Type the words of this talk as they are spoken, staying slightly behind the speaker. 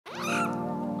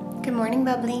Good morning,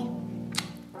 Bubbly.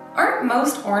 Aren't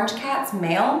most orange cats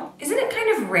male? Isn't it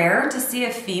kind of rare to see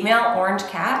a female orange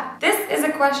cat? This is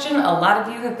a question a lot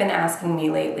of you have been asking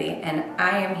me lately, and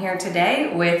I am here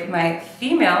today with my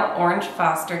female orange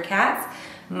foster cats,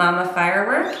 Mama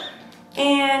Firework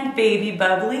and Baby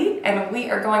Bubbly, and we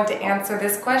are going to answer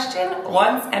this question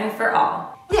once and for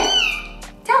all. Yeah,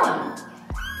 tell them.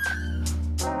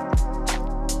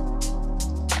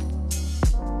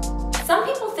 Some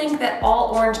people think that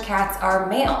all orange cats are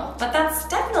male, but that's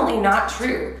definitely not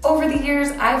true. Over the years,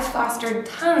 I've fostered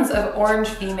tons of orange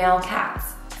female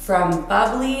cats. From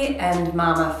Bubbly and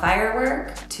Mama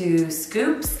Firework, to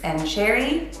Scoops and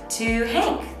Cherry, to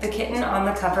Hank, the kitten on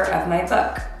the cover of my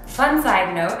book. Fun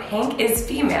side note, Hank is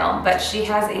female, but she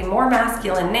has a more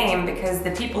masculine name because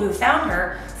the people who found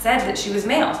her said that she was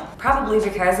male. Probably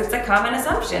because it's a common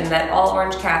assumption that all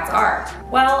orange cats are.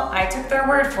 Well, I took their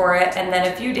word for it, and then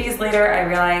a few days later I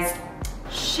realized,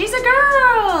 she's a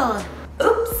girl!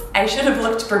 Oops, I should have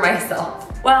looked for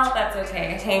myself. Well, that's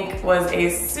okay. Hank was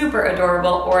a super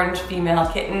adorable orange female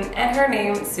kitten, and her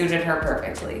name suited her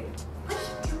perfectly. What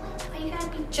are you doing? Why you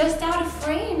gotta be just out of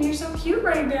frame? You're so cute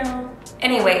right now.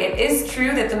 Anyway, it is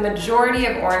true that the majority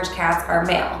of orange cats are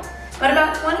male, but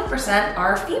about 20%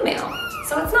 are female,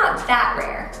 so it's not that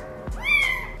rare.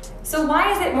 So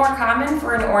why is it more common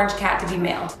for an orange cat to be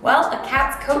male? Well, a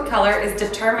cat's coat color is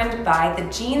determined by the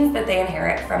genes that they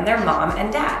inherit from their mom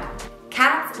and dad.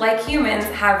 Cats, like humans,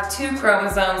 have 2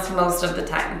 chromosomes most of the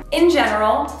time. In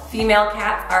general, female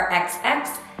cats are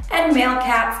XX and male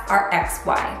cats are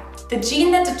XY. The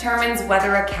gene that determines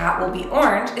whether a cat will be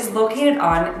orange is located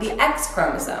on the X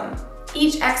chromosome.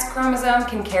 Each X chromosome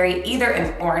can carry either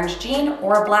an orange gene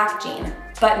or a black gene,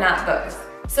 but not both.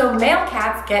 So male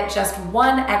cats get just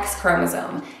one X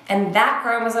chromosome, and that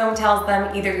chromosome tells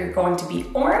them either you're going to be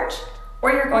orange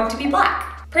or you're going to be black.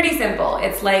 Pretty simple,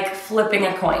 it's like flipping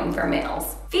a coin for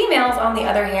males. Females, on the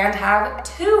other hand, have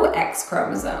 2 X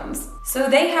chromosomes. So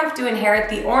they have to inherit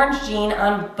the orange gene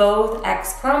on both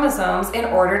X chromosomes in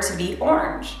order to be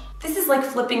orange. This is like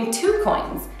flipping 2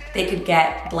 coins. They could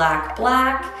get black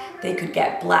black, they could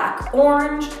get black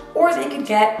orange, or they could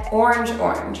get orange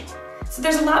orange. So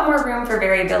there's a lot more room for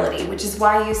variability, which is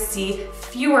why you see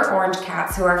fewer orange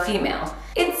cats who are female.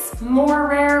 It's more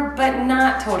rare, but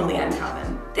not totally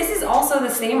uncommon. This is also the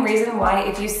same reason why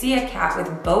if you see a cat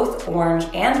with both orange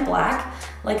and black,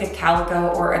 like a calico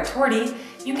or a tortie,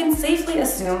 you can safely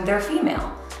assume they're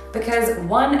female, because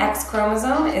one X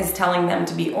chromosome is telling them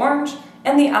to be orange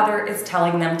and the other is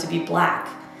telling them to be black.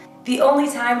 The only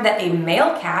time that a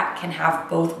male cat can have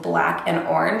both black and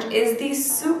orange is the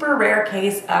super rare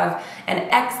case of an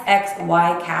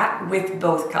XXY cat with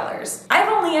both colors. I've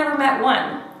only ever met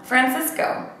one,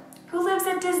 Francisco, who lives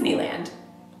at Disneyland.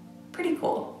 Pretty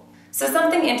cool. So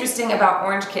something interesting about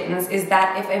orange kittens is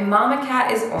that if a mama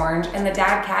cat is orange and the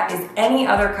dad cat is any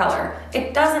other color,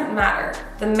 it doesn't matter.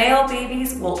 The male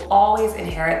babies will always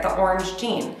inherit the orange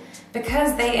gene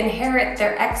because they inherit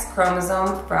their X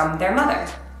chromosome from their mother.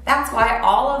 That's why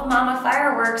all of Mama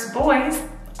Firework's boys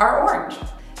are orange.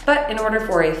 But in order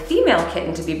for a female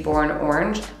kitten to be born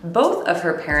orange, both of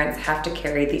her parents have to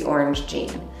carry the orange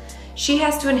gene. She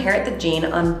has to inherit the gene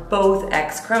on both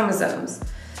X chromosomes.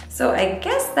 So I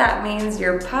guess that means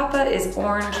your papa is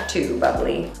orange too,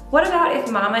 Bubbly. What about if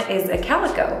mama is a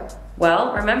calico?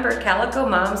 Well, remember, calico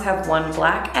moms have one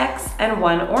black X and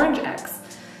one orange X.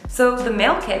 So the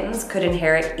male kittens could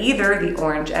inherit either the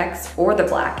orange X or the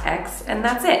black X, and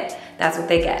that's it. That's what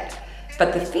they get.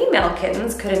 But the female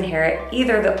kittens could inherit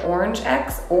either the orange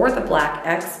X or the black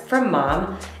X from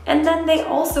mom, and then they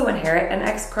also inherit an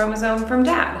X chromosome from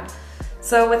dad.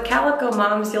 So with calico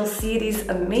moms, you'll see these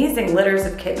amazing litters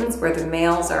of kittens where the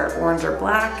males are orange or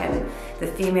black and the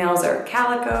females are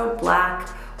calico, black,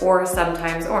 or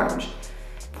sometimes orange.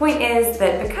 Point is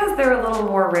that because they're a little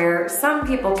more rare, some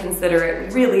people consider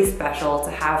it really special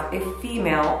to have a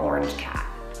female orange cat.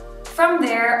 From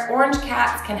there, orange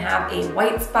cats can have a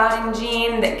white spotting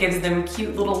gene that gives them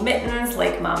cute little mittens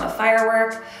like Mama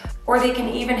Firework, or they can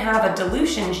even have a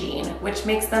dilution gene, which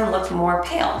makes them look more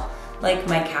pale, like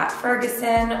my cat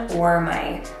Ferguson or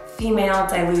my female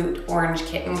dilute orange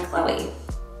kitten Chloe.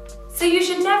 So you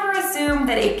should never assume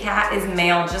that a cat is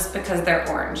male just because they're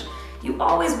orange. You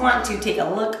always want to take a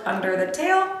look under the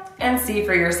tail and see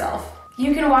for yourself.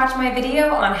 You can watch my video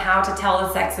on how to tell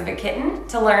the sex of a kitten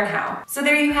to learn how. So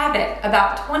there you have it.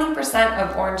 About 20%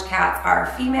 of orange cats are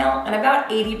female and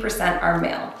about 80% are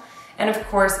male. And of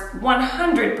course,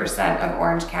 100% of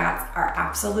orange cats are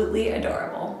absolutely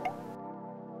adorable.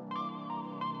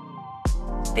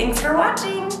 Thanks for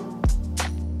watching.